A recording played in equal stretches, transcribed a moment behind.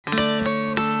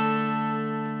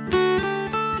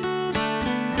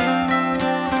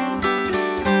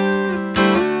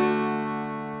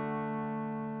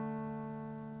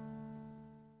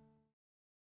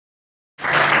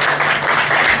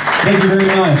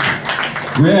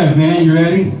Rev, man, you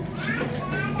ready?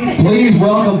 Please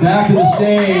welcome back to the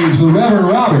stage the Reverend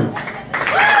Robert.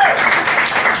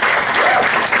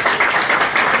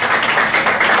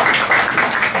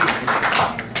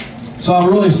 So I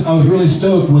was really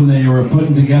stoked when they were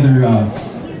putting together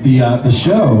the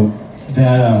show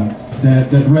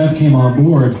that Rev came on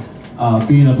board,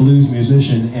 being a blues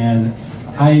musician, and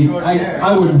I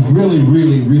would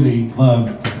really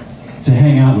love to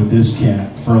hang out with this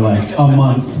cat for like a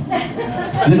month.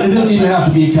 It doesn't even have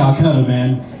to be Calcutta,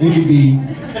 man. It could be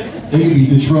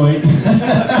Detroit,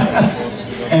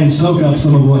 and soak up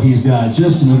some of what he's got.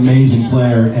 Just an amazing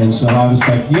player, and so I was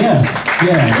like, yes,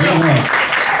 yeah.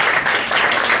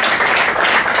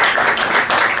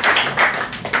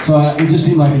 So it just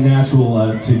seemed like a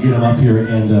natural to get him up here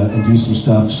and do some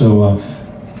stuff. So I'm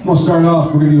gonna start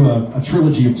off. We're gonna do a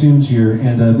trilogy of tunes here,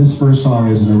 and this first song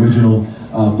is an original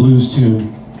blues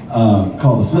tune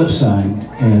called "The Flip Side,"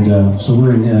 and so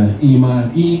we're in E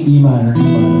minor,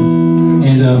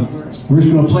 and we're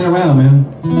just gonna play around, man.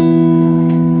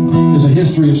 There's a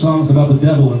history of songs about the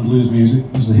devil in blues music.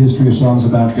 There's a history of songs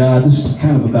about God. This is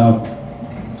kind of about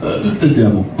the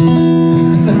devil.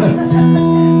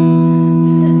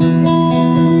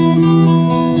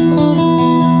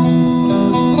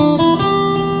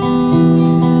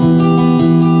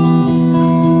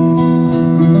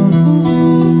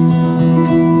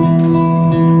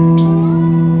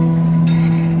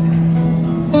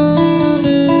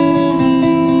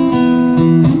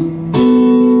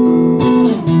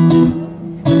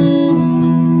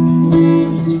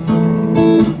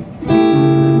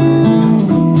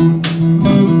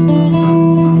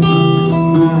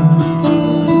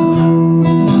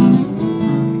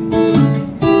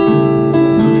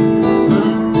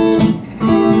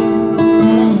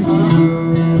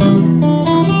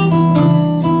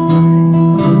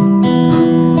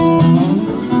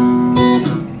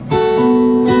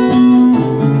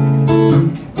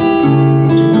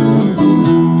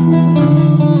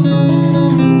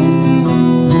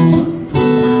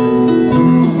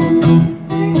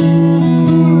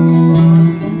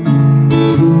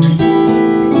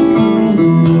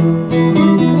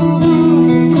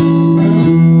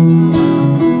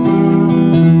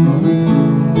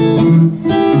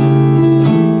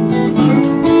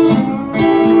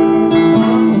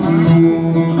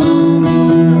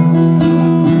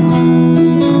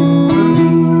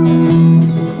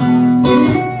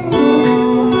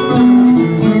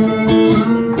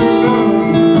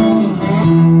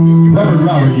 Reverend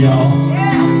Robert, y'all.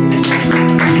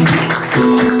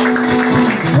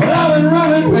 Well, I've been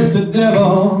running with the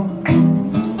devil.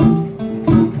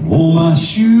 Oh, my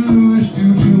shoes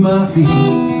due to my feet.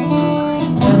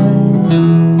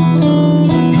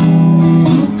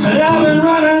 And I've been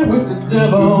running with the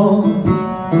devil.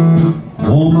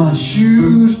 Oh, my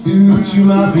shoes due to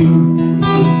my feet.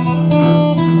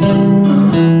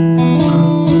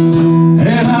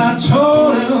 And I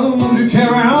told him to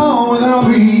carry on without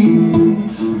me.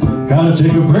 Gotta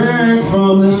take a break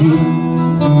from this heat.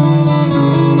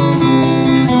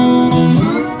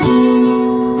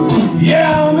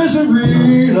 Yeah,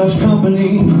 misery loves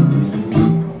company,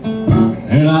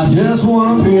 and I just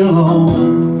wanna be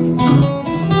alone.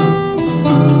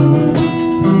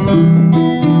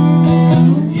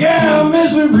 Yeah,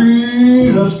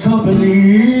 misery loves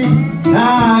company,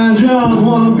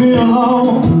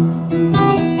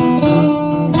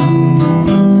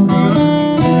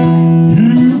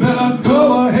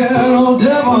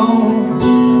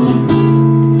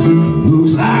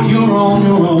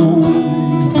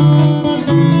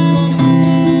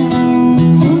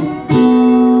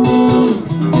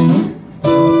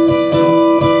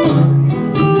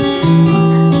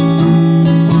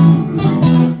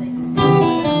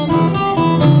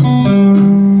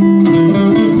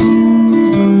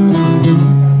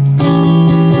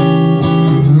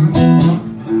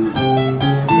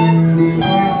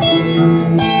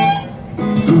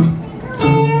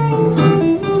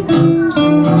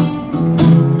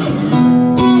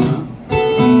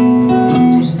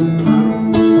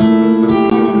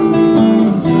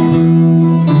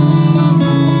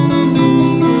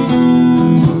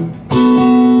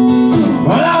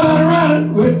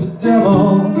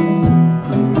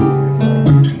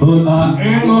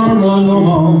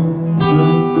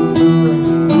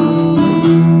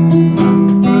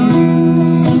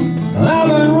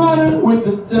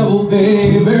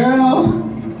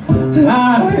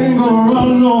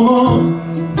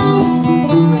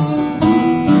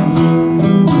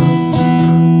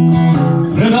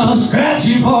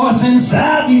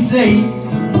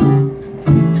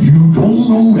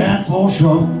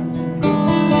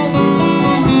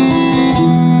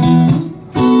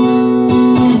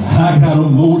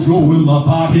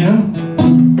 my pocket.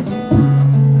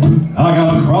 I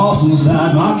got a cross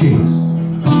inside my case.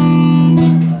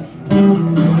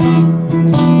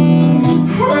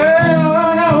 Well,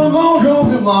 I got a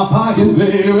mojo in my pocket,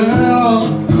 baby.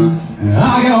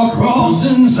 I got a cross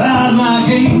inside my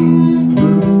case.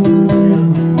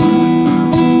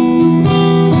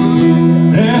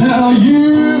 And I'll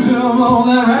use him on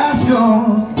that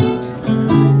rascal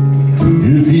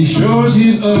if he shows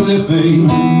his ugly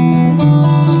face.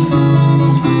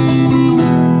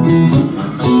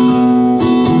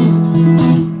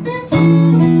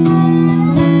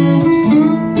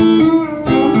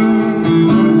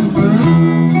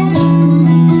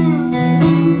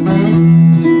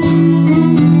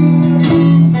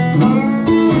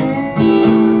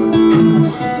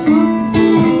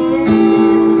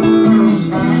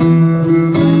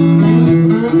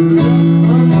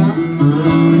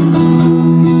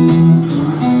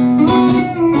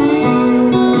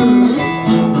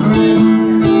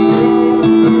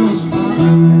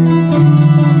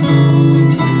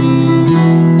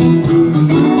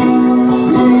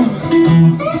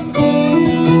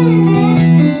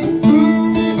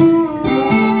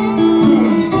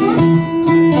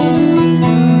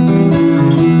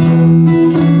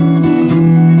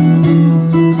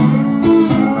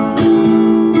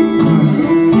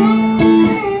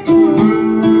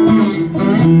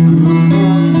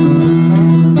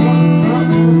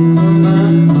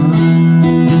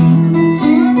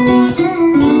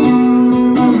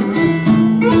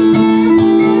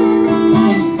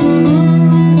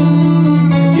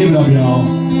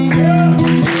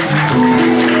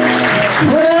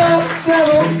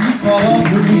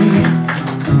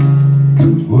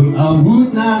 I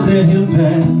would not let him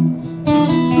pass.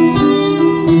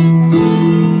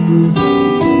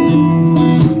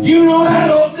 You know that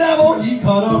old devil, he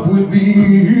caught up with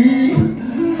me,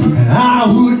 and I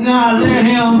would not let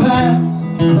him pass.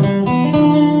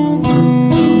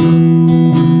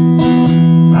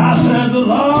 I said, the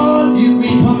Lord give me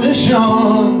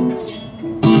permission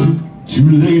to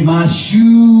lay my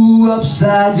shoe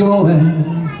upside your ass.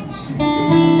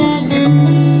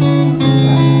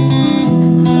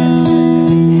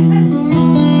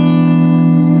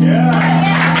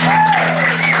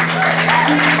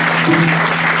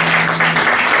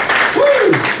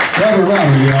 Reverend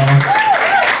Robert, y'all.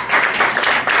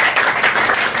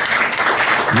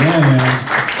 Yeah, man.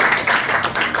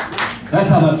 That's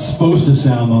how that's supposed to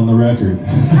sound on the record.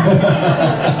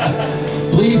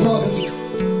 Please welcome